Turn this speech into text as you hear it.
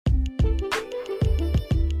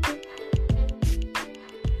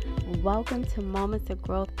Welcome to Moments of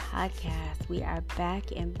Growth podcast. We are back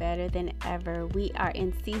and better than ever. We are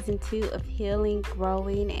in season 2 of healing,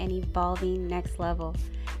 growing, and evolving next level,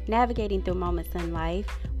 navigating through moments in life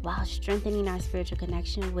while strengthening our spiritual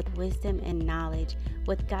connection with wisdom and knowledge.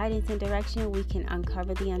 With guidance and direction, we can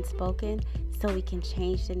uncover the unspoken so we can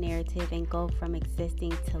change the narrative and go from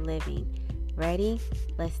existing to living. Ready?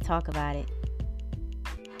 Let's talk about it.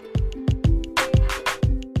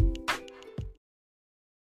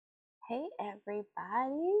 Hey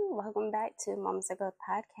everybody, welcome back to Moments of Growth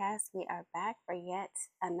podcast. We are back for yet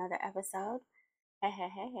another episode.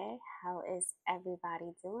 Hey, how is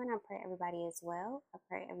everybody doing? I pray everybody is well. I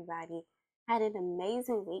pray everybody had an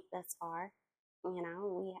amazing week thus far. You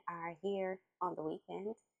know, we are here on the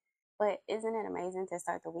weekend, but isn't it amazing to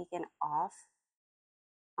start the weekend off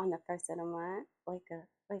on the first of the month? Wake up,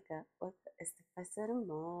 wake up, wake up. It's the first of the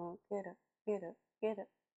month. Get up, get up, get up.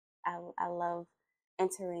 I love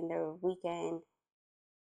entering the weekend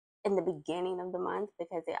in the beginning of the month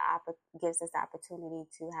because it gives us the opportunity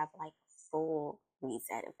to have like full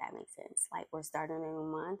reset, if that makes sense. Like we're starting a new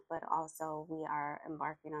month, but also we are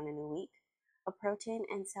embarking on a new week approaching.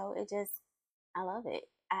 And so I love it.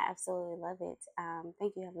 I absolutely love it.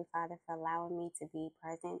 Thank you, Heavenly Father, for allowing me to be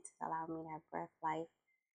present, allowing me to have breath, life,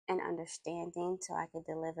 and understanding so I could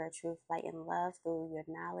deliver truth, light, and love through your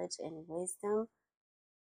knowledge and wisdom.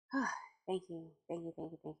 Thank you,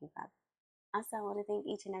 Father. Also, I want to thank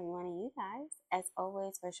each and every one of you guys, as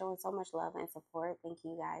always, for showing so much love and support. Thank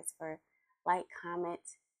you guys for comment,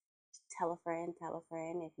 tell a friend.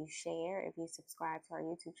 If you share, if you subscribe to our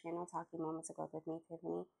YouTube channel, Talking Moments of Growth with me,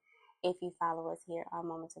 Tiffany. If you follow us here on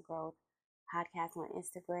Moments of Growth podcast on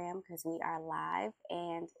Instagram, because we are live,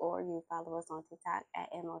 or you follow us on TikTok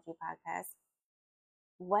at MOG Podcast.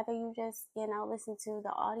 Whether you just, listen to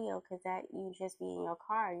the audio because that you just be in your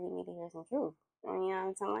car, you need to hear some truth. You know what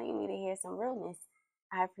I'm talking about? You need to hear some realness.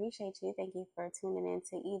 I appreciate you. Thank you for tuning in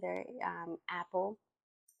to either Apple,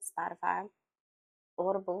 Spotify,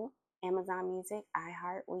 Audible, Amazon Music,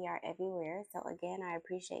 iHeart. We are everywhere. So again, I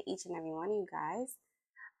appreciate each and every one of you guys.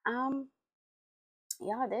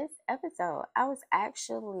 Y'all, this episode, y'all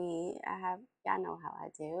know how I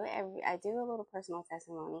do. I do a little personal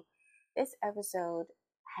testimony. This episode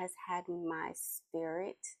has had my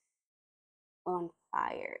spirit on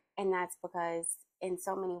fire, and that's because in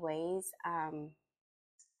so many ways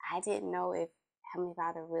I didn't know if Heavenly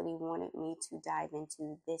Father really wanted me to dive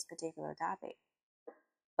into this particular topic,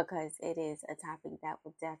 because it is a topic that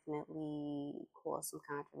will definitely cause some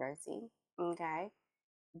controversy, okay?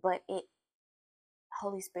 But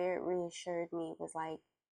Holy Spirit reassured me, was like,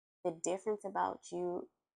 the difference about you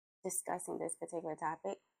discussing this particular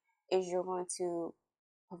topic is you're going to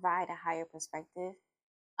provide a higher perspective,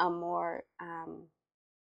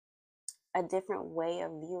 a different way of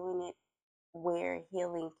viewing it, where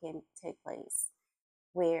healing can take place,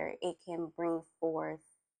 where it can bring forth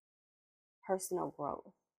personal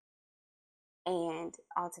growth. And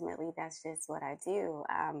ultimately, that's just what I do.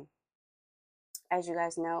 As you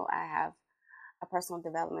guys know, I have a personal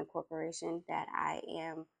development corporation that I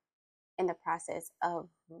am in the process of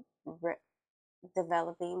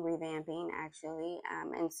developing, revamping, actually.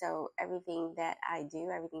 And so everything that I do,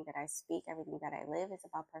 everything that I speak, everything that I live is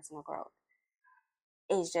about personal growth.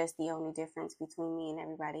 It's just the only difference between me and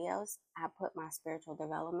everybody else. I put my spiritual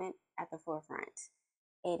development at the forefront.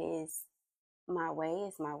 It is my way,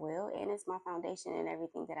 it's my will, and it's my foundation in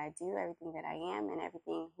everything that I do, everything that I am, and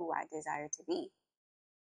everything who I desire to be.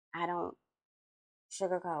 I don't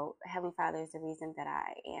sugarcoat. Heavenly Father is the reason that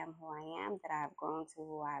I am who I am, that I've grown to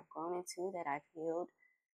who I've grown into, that I've healed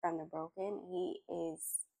from the broken. He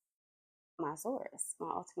is my source, my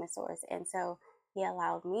ultimate source. And so He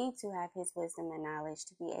allowed me to have His wisdom and knowledge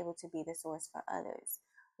to be able to be the source for others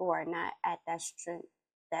who are not at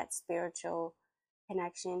that spiritual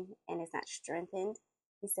connection, and it's not strengthened.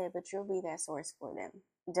 He said, but you'll be that source for them.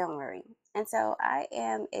 Don't worry. And so I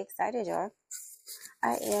am excited, y'all.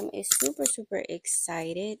 I am super, super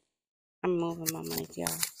excited. I'm moving my mic, y'all.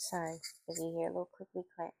 Sorry if you hear a little clicky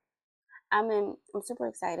click. I'm super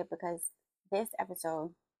excited because this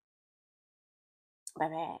episode,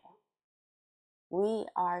 we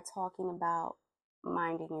are talking about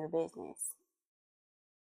minding your business.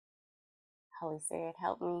 Holy Spirit,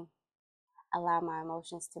 help me allow my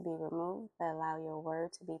emotions to be removed, but allow your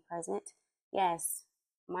word to be present. Yes,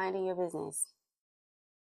 minding your business.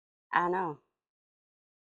 I know.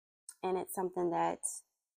 And it's something that,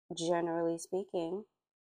 generally speaking,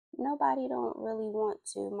 nobody don't really want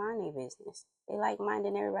to mind their business. They like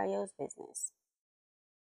minding everybody else's business.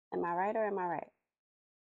 Am I right or am I right?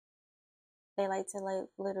 They like to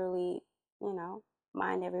literally,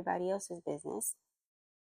 mind everybody else's business.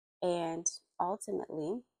 And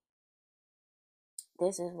ultimately,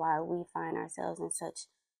 this is why we find ourselves in such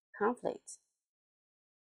conflict.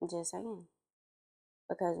 I'm just saying.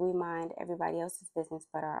 Because we mind everybody else's business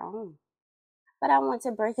but our own. But I want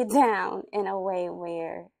to break it down in a way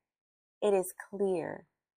where it is clear.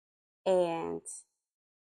 And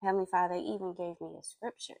Heavenly Father even gave me a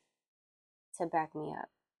scripture to back me up.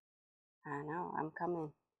 I know, I'm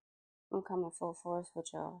coming full force with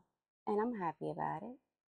y'all. And I'm happy about it.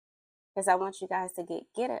 Because I want you guys to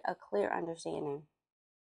get a clear understanding.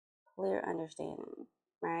 Clear understanding,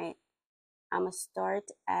 right? I'm gonna start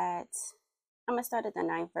at the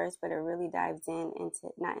 9th verse, but it really dives into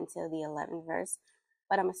not until the 11th verse.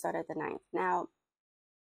 But I'm gonna start at the 9th. Now,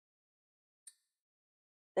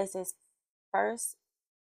 this is First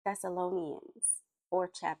Thessalonians 4th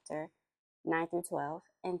chapter 9 through 12.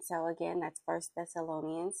 And so again, that's First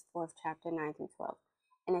Thessalonians 4th chapter 9 through 12.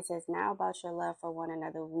 And it says, now about your love for one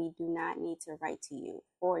another, we do not need to write to you,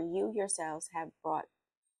 for you yourselves have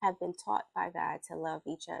been taught by God to love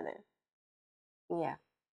each other. Yeah,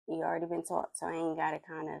 you already been taught, so I ain't got to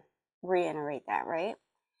kind of reiterate that, right?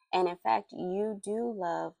 And in fact, you do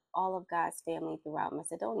love all of God's family throughout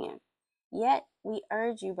Macedonia. Yet, we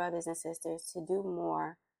urge you, brothers and sisters, to do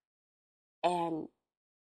more and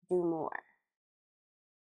do more.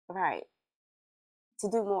 Right. To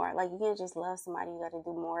do more. Like, you can't just love somebody, you got to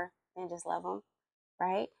do more than just love them,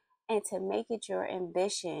 right? And to make it your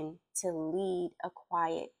ambition to lead a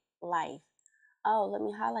quiet life. Oh, let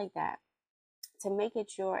me highlight that. To make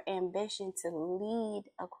it your ambition to lead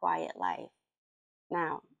a quiet life.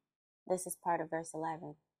 Now, this is part of verse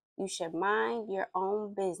 11. You should mind your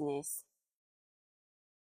own business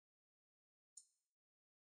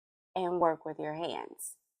and work with your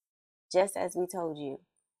hands, just as we told you,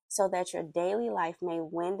 so that your daily life may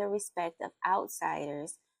win the respect of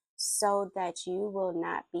outsiders, so that you will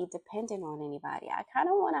not be dependent on anybody. I kind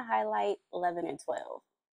of want to highlight 11 and 12.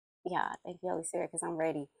 Yeah, thank you, Holy Spirit, because I'm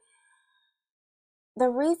ready. The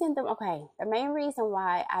main reason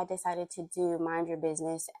why I decided to do Mind Your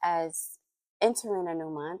Business as entering a new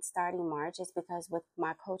month, starting March, is because with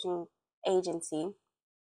my coaching agency,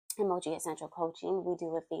 Emoji Essential Coaching, we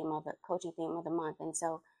do a coaching theme of the month. And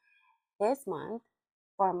so this month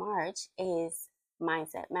for March is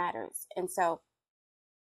Mindset Matters. And so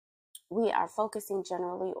we are focusing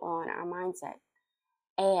generally on our mindset.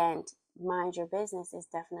 And Mind Your Business is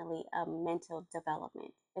definitely a mental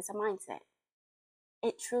development. It's a mindset.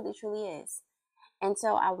 It truly, truly is. And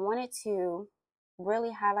so I wanted to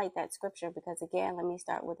really highlight that scripture because, again, let me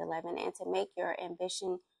start with 11. And to make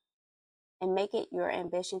it your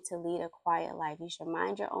ambition to lead a quiet life, you should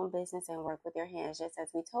mind your own business and work with your hands, just as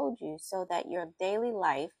we told you, so that your daily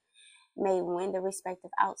life may win the respect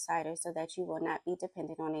of outsiders, so that you will not be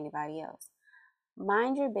dependent on anybody else.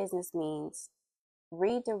 Mind your business means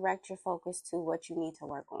redirect your focus to what you need to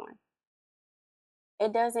work on.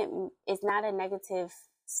 It's not a negative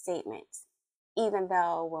statement, even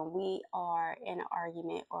though when we are in an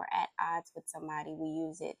argument or at odds with somebody, we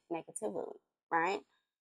use it negatively, right?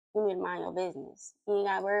 You need to mind your business. You ain't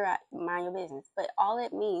got to worry about mind your business. But all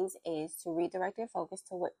it means is to redirect your focus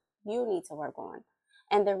to what you need to work on.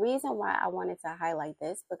 And the reason why I wanted to highlight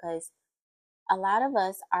this, because a lot of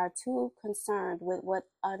us are too concerned with what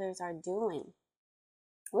others are doing.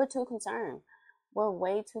 We're too concerned. We're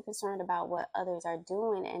way too concerned about what others are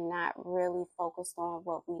doing and not really focused on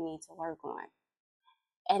what we need to work on.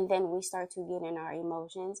 And then we start to get in our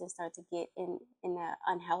emotions and start to get in an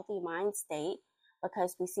unhealthy mind state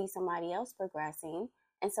because we see somebody else progressing.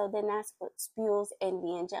 And so then that's what fuels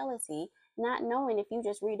envy and jealousy, not knowing if you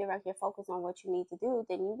just redirect your focus on what you need to do,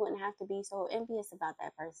 then you wouldn't have to be so envious about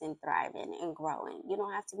that person thriving and growing. You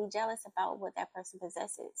don't have to be jealous about what that person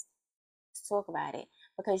possesses. Let's talk about it,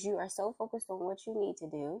 because you are so focused on what you need to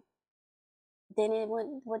do, then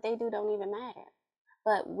what they do don't even matter.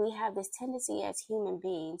 But we have this tendency as human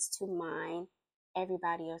beings to mind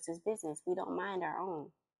everybody else's business. We don't mind our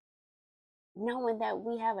own, knowing that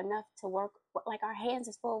we have enough to work. Like, our hands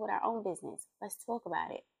is full with our own business. Let's talk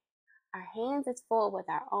about it. Our hands is full with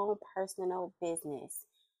our own personal business,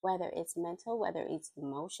 whether it's mental, whether it's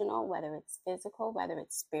emotional, whether it's physical, whether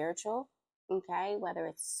it's spiritual, okay, whether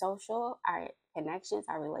it's social. Our connections,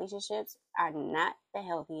 our relationships are not the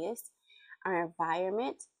healthiest. Our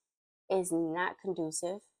environment is not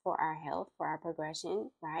conducive for our health, for our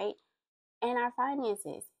progression, right? And our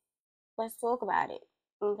finances. Let's talk about it.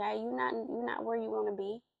 Okay, you're not where you want to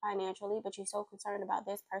be financially, but you're so concerned about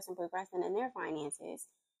this person progressing in their finances.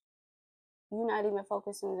 You're not even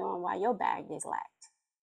focusing on why your bag is lacked,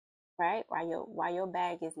 right? Why your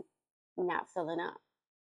bag is not filling up,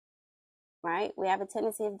 right? We have a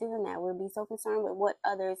tendency of doing that. We'll be so concerned with what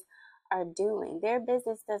others are doing. Their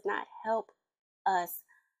business does not help us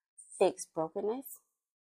fix brokenness,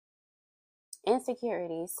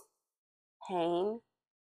 insecurities, pain,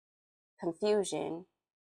 confusion,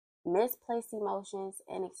 misplaced emotions,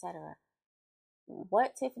 and etc.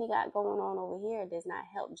 What Tiffany got going on over here does not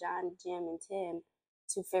help John, Jim, and Tim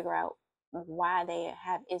to figure out why they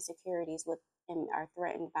have insecurities with and are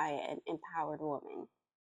threatened by an empowered woman.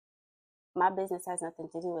 My business has nothing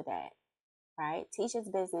to do with that, right? Tisha's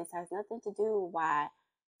business has nothing to do with why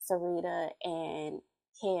Sarita and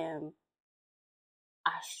Kim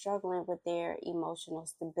are struggling with their emotional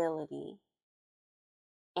stability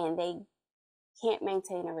and they can't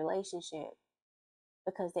maintain a relationship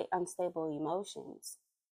because they unstable emotions.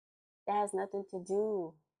 That has nothing to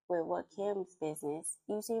do with what Kim's business.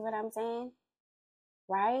 You see what I'm saying?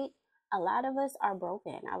 Right? A lot of us are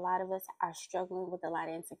broken. A lot of us are struggling with a lot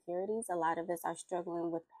of insecurities. A lot of us are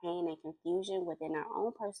struggling with pain and confusion within our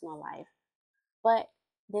own personal life. But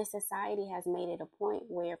this society has made it a point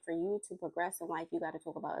where for you to progress in life, you got to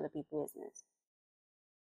talk about other people's business.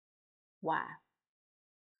 Why?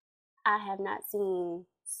 I have not seen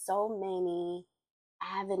so many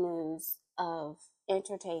avenues of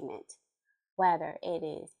entertainment, whether it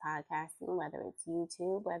is podcasting, whether it's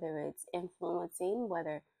YouTube, whether it's influencing,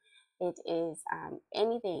 whether it is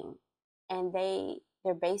anything, and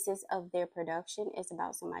their basis of their production is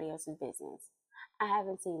about somebody else's business. I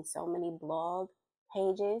haven't seen so many blog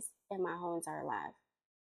pages in my whole entire life,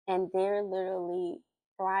 and they're literally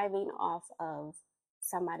thriving off of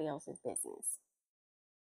somebody else's business,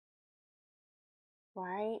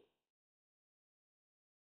 right?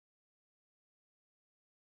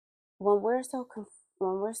 When we're so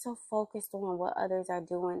focused on what others are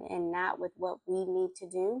doing and not with what we need to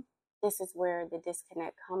do, this is where the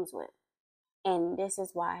disconnect comes with. And this is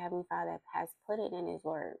why Heavenly Father has put it in His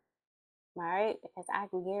Word, right? Because I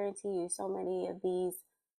can guarantee you so many of these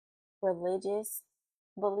religious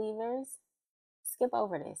believers skip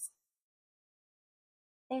over this.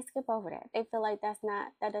 They skip over that. They feel like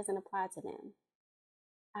that doesn't apply to them.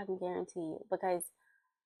 I can guarantee you, because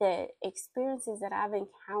the experiences that I've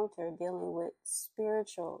encountered dealing with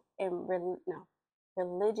spiritual and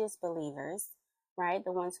religious believers, right?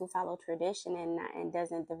 The ones who follow tradition and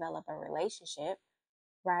doesn't develop a relationship,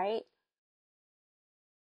 right?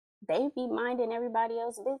 They be minding everybody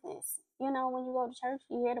else's business. You know, when you go to church,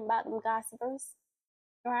 you hear about them gossipers,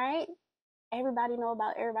 right? Everybody know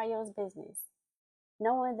about everybody else's business,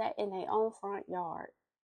 knowing that in their own front yard,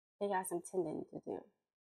 they got some tending to do.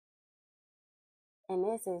 And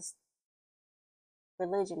this is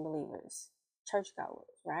religion believers, churchgoers,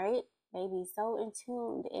 right? They be so in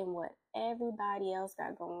tuned in what everybody else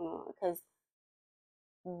got going on because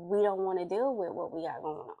we don't want to deal with what we got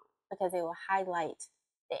going on because it will highlight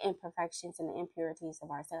the imperfections and the impurities of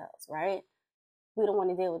ourselves, right? We don't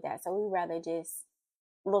want to deal with that. So we rather just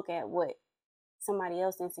look at what somebody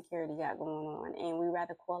else's insecurity got going on, and we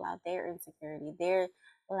rather call out their insecurity, their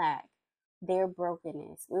lack, their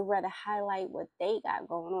brokenness. We rather highlight what they got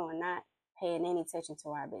going on, not paying any attention to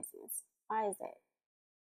our business. Why is that?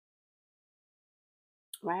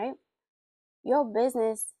 Right? Your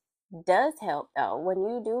business does help though. When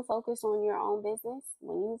you do focus on your own business,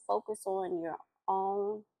 when you focus on your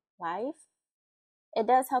own life, it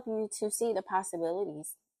does help you to see the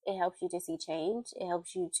possibilities. It helps you to see change. It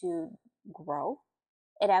helps you to grow.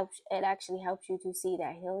 It actually helps you to see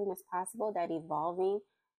that healing is possible, that evolving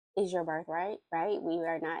is your birthright, right?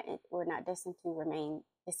 We're not destined to remain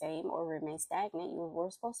the same or remain stagnant.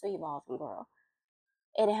 We're supposed to evolve and grow.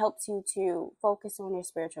 It helps you to focus on your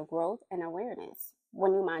spiritual growth and awareness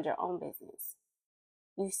when you mind your own business.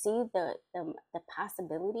 You see the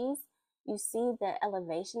possibilities. You see the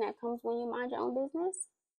elevation that comes when you mind your own business.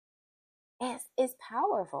 It's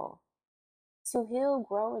powerful. To heal,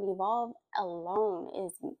 grow, and evolve alone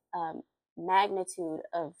is magnitude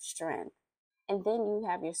of strength. And then you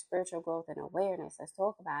have your spiritual growth and awareness. Let's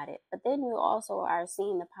talk about it. But then you also are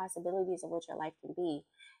seeing the possibilities of what your life can be.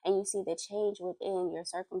 And you see the change within your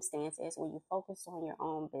circumstances when you focus on your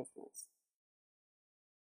own business.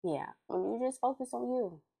 Yeah, when you just focus on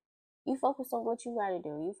you, you focus on what you got to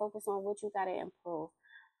do, you focus on what you got to improve.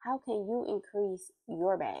 How can you increase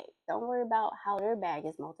your bag? Don't worry about how their bag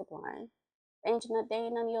is multiplying. They ain't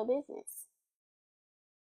none of your business.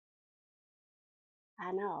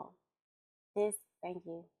 I know. Thank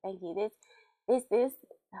you. This,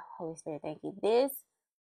 Holy Spirit, thank you. This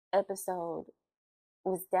episode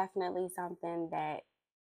was definitely something that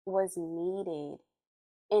was needed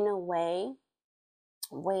in a way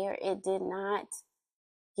where it did not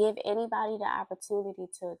give anybody the opportunity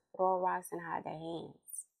to throw rocks and hide their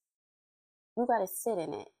hands. You got to sit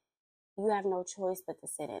in it. You have no choice but to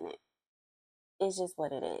sit in it. It's just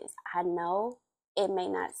what it is. I know it may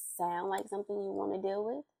not sound like something you want to deal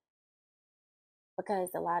with, because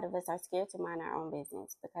a lot of us are scared to mind our own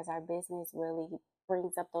business, because our business really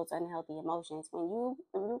brings up those unhealthy emotions. When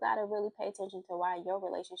you got to really pay attention to why your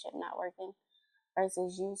relationship not working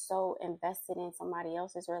versus you so invested in somebody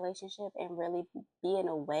else's relationship and really being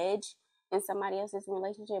a wedge in somebody else's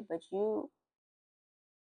relationship, but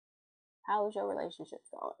how is your relationship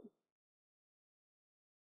going?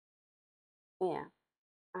 Yeah,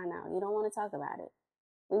 I know. You don't want to talk about it.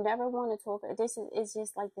 We never want to talk. This is it's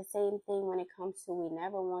just like the same thing when it comes to, we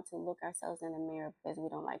never want to look ourselves in the mirror because we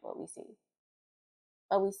don't like what we see.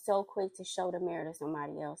 But we so quick to show the mirror to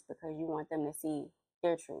somebody else because you want them to see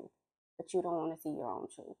their truth, but you don't want to see your own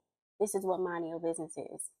truth. This is what minding your business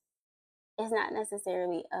is. It's not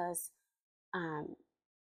necessarily us um,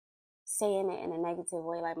 saying it in a negative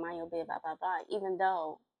way, like mind your biz, blah blah blah. Even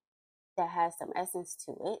though that has some essence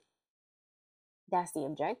to it, that's the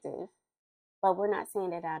objective. But we're not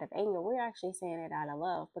saying it out of anger. We're actually saying it out of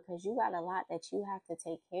love, because you got a lot that you have to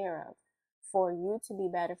take care of for you to be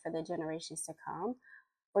better for the generations to come,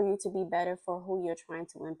 for you to be better for who you're trying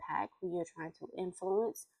to impact, who you're trying to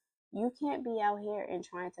influence. You can't be out here and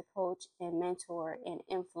trying to coach and mentor and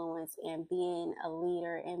influence and being a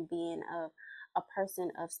leader and being a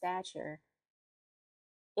person of stature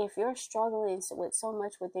if you're struggling with so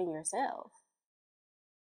much within yourself.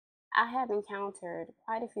 I have encountered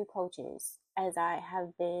quite a few coaches as I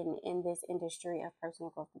have been in this industry of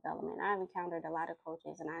personal growth development. I've encountered a lot of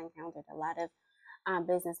coaches, and I encountered a lot of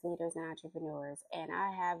business leaders and entrepreneurs, and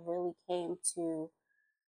I have really came to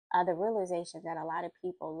the realization that a lot of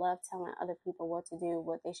people love telling other people what to do,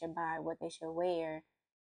 what they should buy, what they should wear,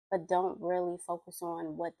 but don't really focus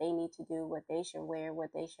on what they need to do, what they should wear,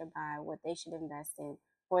 what they should buy, what they should invest in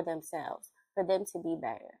for themselves, for them to be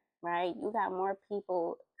better, right? You got more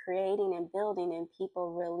people creating and building and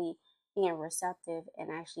people really being receptive and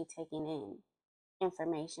actually taking in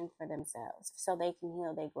information for themselves so they can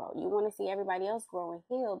heal, they grow. You want to see everybody else grow and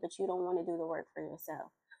heal, but you don't want to do the work for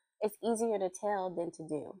yourself. It's easier to tell than to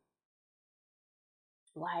do.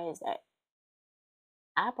 Why is that?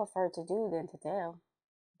 I prefer to do than to tell,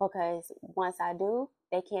 because once I do,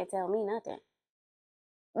 they can't tell me nothing.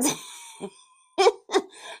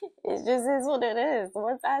 It just is what it is.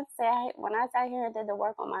 When I sat here and did the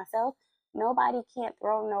work on myself, nobody can't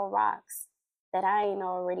throw no rocks that I ain't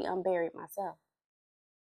already unburied myself,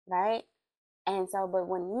 right? And so, but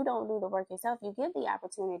when you don't do the work yourself, you give the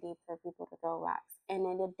opportunity for people to throw rocks, and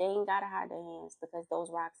then they ain't gotta hide their hands because those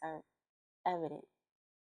rocks are evident.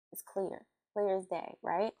 It's clear as day,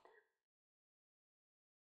 right?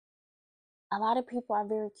 A lot of people are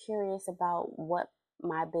very curious about what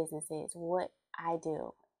my business is, what I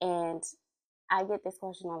do. And I get this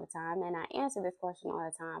question all the time, and I answer this question all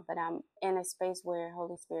the time, but I'm in a space where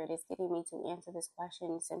Holy Spirit is getting me to answer this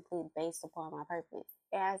question simply based upon my purpose.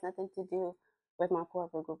 It has nothing to do with my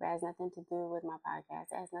corporate group. It has nothing to do with my podcast.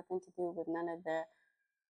 It has nothing to do with none of the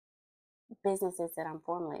businesses that I'm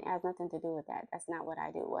formulating. It has nothing to do with that. That's not what I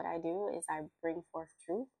do. What I do is I bring forth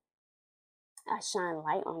truth. I shine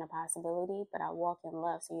light on a possibility, but I walk in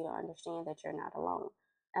love so you don't understand that you're not alone.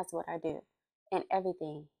 That's what I do. And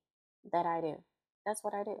everything that I do, that's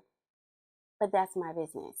what I do. But that's my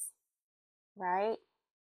business, right?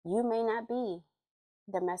 You may not be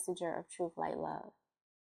the messenger of truth, light, love,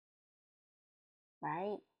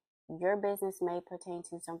 right? Your business may pertain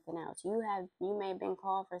to something else. You may have been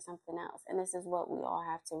called for something else. And this is what we all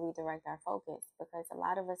have to redirect our focus, because a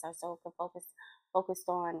lot of us are so focused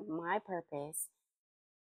on my purpose,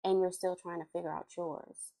 and you're still trying to figure out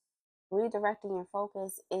yours. Redirecting your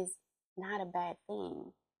focus is not a bad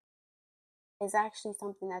thing. It's actually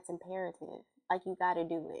something that's imperative. Like, you got to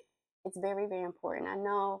do it. It's very, very important. I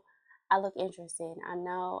know I look interested. I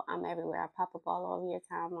know I'm everywhere. I pop up all over your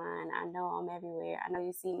timeline. I know I'm everywhere. I know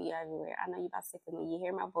you see me everywhere. I know you about sick of me. You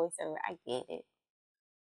hear my voice everywhere. I get it.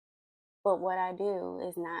 But what I do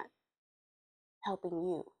is not helping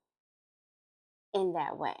you in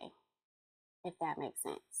that way, if that makes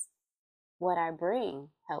sense. What I bring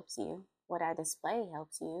helps you. What I display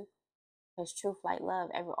helps you. Because truth, light, love,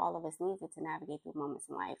 all of us needs it to navigate through moments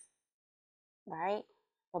in life, right?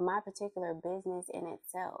 But my particular business in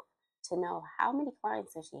itself, to know how many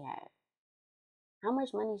clients does she have, how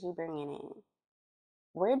much money she bringing in,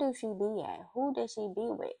 where does she be at, who does she be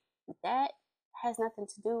with, that has nothing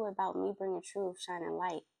to do about me bringing truth, shining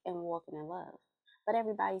light, and walking in love. But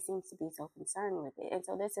everybody seems to be so concerned with it. And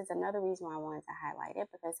so this is another reason why I wanted to highlight it,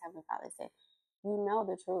 because Heavenly Father said, You know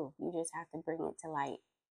the truth. You just have to bring it to light.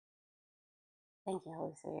 Thank you,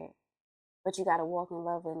 Holy Spirit. But you got to walk in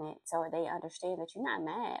love in it so they understand that you're not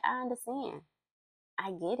mad. I understand.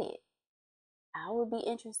 I get it. I would be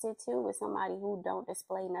interested too with somebody who don't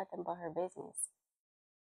display nothing but her business.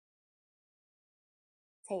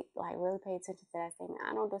 Really pay attention to that statement.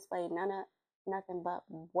 I don't display nothing but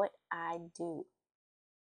what I do.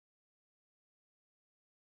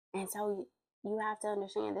 And so you have to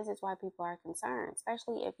understand this is why people are concerned,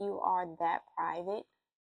 especially if you are that private.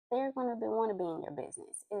 They're going to want to be in your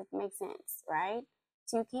business. It makes sense, right?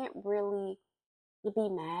 So you can't really be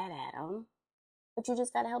mad at them, but you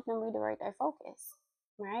just got to help them redirect their focus,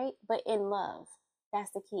 right? But in love,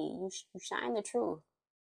 that's the key. You shine the truth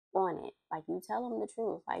on it. Like, you tell them the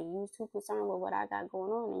truth. Like, you too concerned with what I got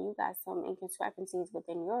going on, and you got some indiscrepancies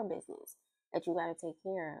within your business that you got to take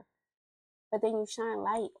care of. But then you shine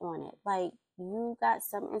light on it. Like, you got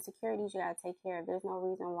some insecurities you got to take care of. There's no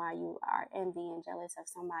reason why you are envy and jealous of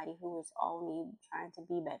somebody who is only trying to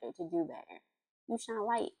be better, to do better. You shine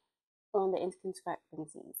light on the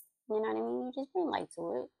indiscrepancies. You know what I mean? You just bring light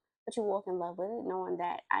to it, but you walk in love with it, knowing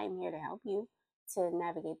that I'm here to help you to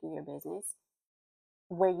navigate through your business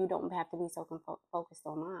where you don't have to be so focused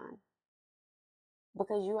on mine.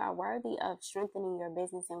 Because you are worthy of strengthening your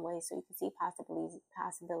business in ways so you can see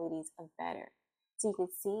possibilities of better. So you can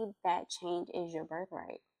see that change is your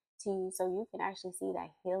birthright. So you can actually see that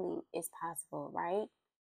healing is possible, right?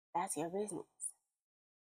 That's your business.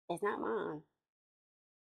 It's not mine.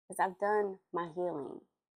 Because I've done my healing.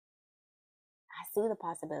 I see the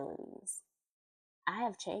possibilities. I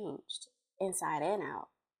have changed inside and out.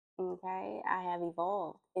 Okay, I have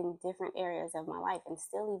evolved in different areas of my life and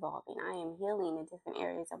still evolving. I am healing in different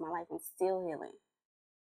areas of my life and still healing.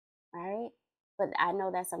 Right? But I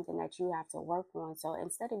know that's something that you have to work on. So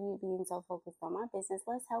instead of you being so focused on my business,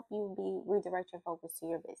 let's help you redirect your focus to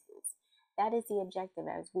your business. That is the objective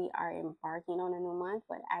as we are embarking on a new month,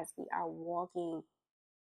 but as we are walking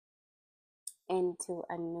into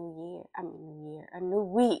a new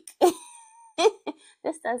week.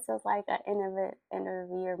 This does feel like an end of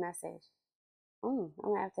the year message. I'm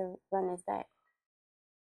gonna have to run this back.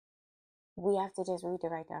 We have to just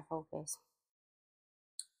redirect our focus.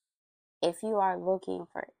 If you are looking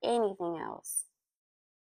for anything else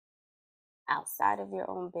outside of your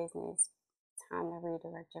own business, time to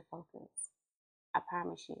redirect your focus. I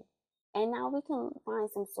promise you. And now we can find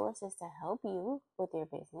some sources to help you with your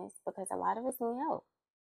business because a lot of us need help.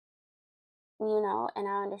 You know, and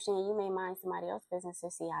I understand you may mind somebody else's business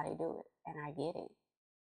to see how they do it. And I get it.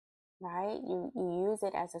 Right? You use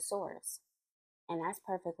it as a source. And that's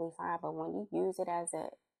perfectly fine. But when you use it as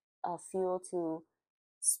a fuel to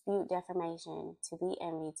spew defamation, to be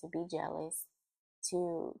envy, to be jealous,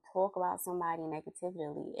 to talk about somebody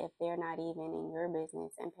negatively if they're not even in your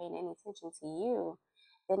business and paying any attention to you,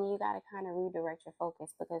 then you got to kind of redirect your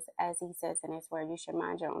focus because as he says in his word, you should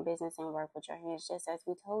mind your own business and work with your hands just as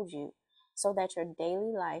we told you, so that your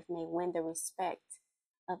daily life may win the respect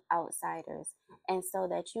of outsiders and so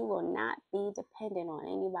that you will not be dependent on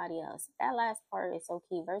anybody else. That last part is so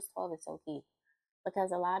key. Verse 12 is so key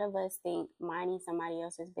because a lot of us think minding somebody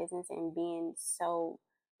else's business and being so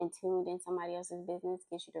in tuned in somebody else's business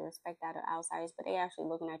gets you the respect out of outsiders, but they actually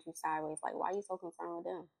looking at you sideways like, why are you so concerned with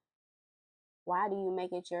them? Why do you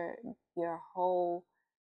make it your whole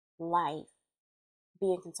life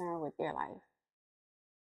being concerned with their life?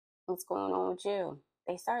 What's going on with you?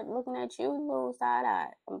 They start looking at you a little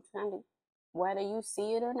side-eyed. I'm trying to, whether you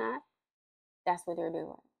see it or not, that's what they're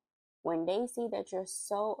doing. When they see that you're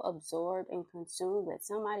so absorbed and consumed with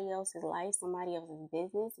somebody else's life, somebody else's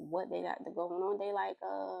business, what they got going on, they like,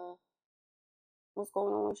 what's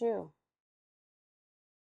going on with you?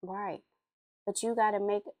 Right. But you got to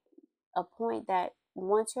make a point that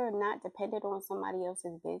once you're not dependent on somebody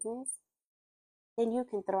else's business, then you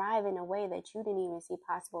can thrive in a way that you didn't even see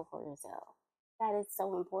possible for yourself. That is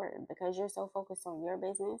so important because you're so focused on your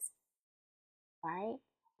business, right?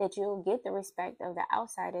 That you'll get the respect of the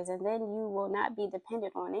outsiders and then you will not be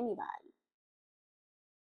dependent on anybody.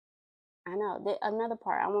 I know. Another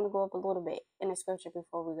part, I want to go up a little bit in the scripture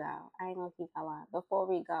before we go. I ain't going to keep a lot before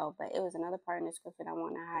we go, but it was another part in the scripture I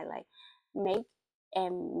want to highlight. Make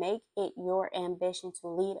it your ambition to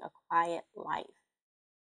lead a quiet life.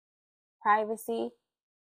 Privacy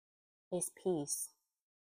is peace.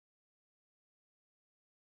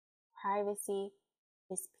 Privacy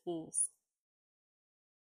is peace.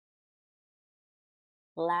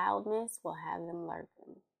 Loudness will have them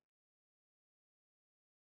lurking.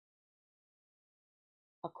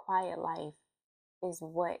 A quiet life is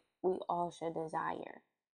what we all should desire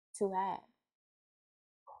to have.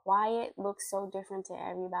 quiet looks so different to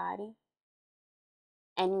everybody.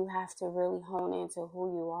 And you have to really hone into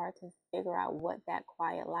who you are to figure out what that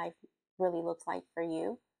quiet life really looks like for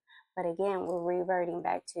you. But again, we're reverting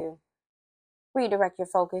back to redirect your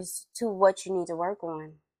focus to what you need to work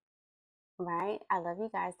on. Right? I love you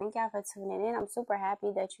guys. Thank y'all for tuning in. I'm super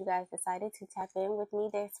happy that you guys decided to tap in with me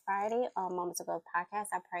this Friday on Moments Ago podcast.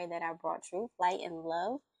 I pray that I brought truth, light, and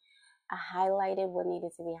love. I highlighted what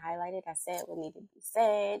needed to be highlighted. I said what needed to be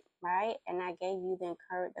said, right? And I gave you the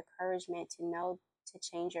encouragement to know to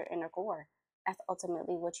change your inner core. That's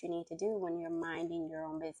ultimately what you need to do when you're minding your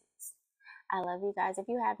own business. I love you guys. If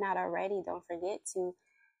you have not already, don't forget to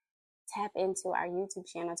tap into our YouTube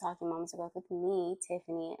channel, Talking Moments Ago with me,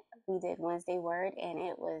 Tiffany. We did Wednesday Word, and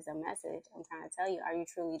it was a message. I'm trying to tell you, are you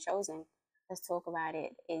truly chosen? Let's talk about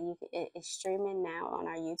it. It's streaming now on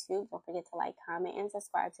our YouTube. Don't forget to like, comment, and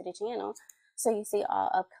subscribe to the channel so you see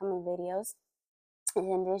all upcoming videos.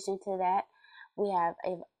 In addition to that, we have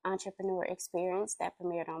an entrepreneur experience that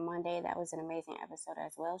premiered on Monday. That was an amazing episode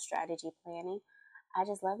as well, strategy planning. I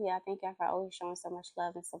just love y'all. Thank y'all for always showing so much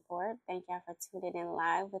love and support. Thank y'all for tuning in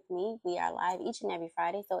live with me. We are live each and every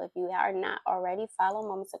Friday. So if you are not already, follow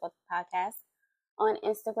Moments Ago Podcast on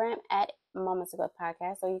Instagram at Moments Ago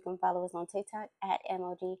Podcast, or you can follow us on TikTok at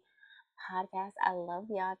MOG Podcast. I love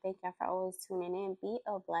y'all. Thank y'all for always tuning in. Be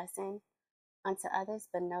a blessing unto others,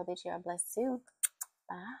 but know that you are blessed too.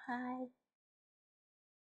 Bye.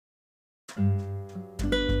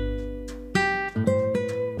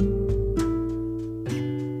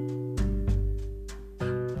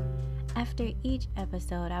 After each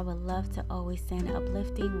episode, I would love to always send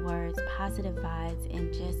uplifting words, positive vibes,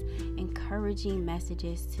 and just encouraging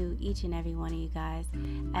messages to each and every one of you guys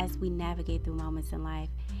as we navigate through moments in life.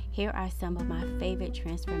 Here are some of my favorite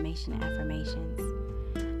transformation affirmations.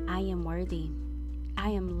 I am worthy. I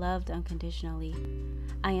am loved unconditionally.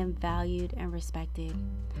 I am valued and respected.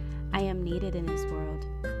 I am needed in this world.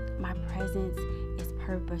 My presence is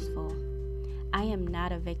purposeful. I am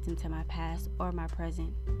not a victim to my past or my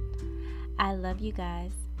present. I love you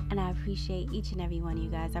guys, and I appreciate each and every one of you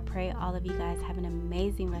guys. I pray all of you guys have an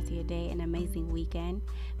amazing rest of your day, an amazing weekend.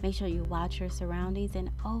 Make sure you watch your surroundings and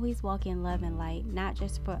always walk in love and light, not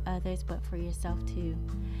just for others, but for yourself too.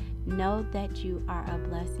 Know that you are a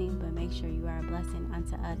blessing, but make sure you are a blessing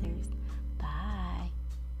unto others.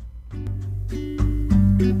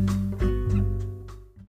 Bye.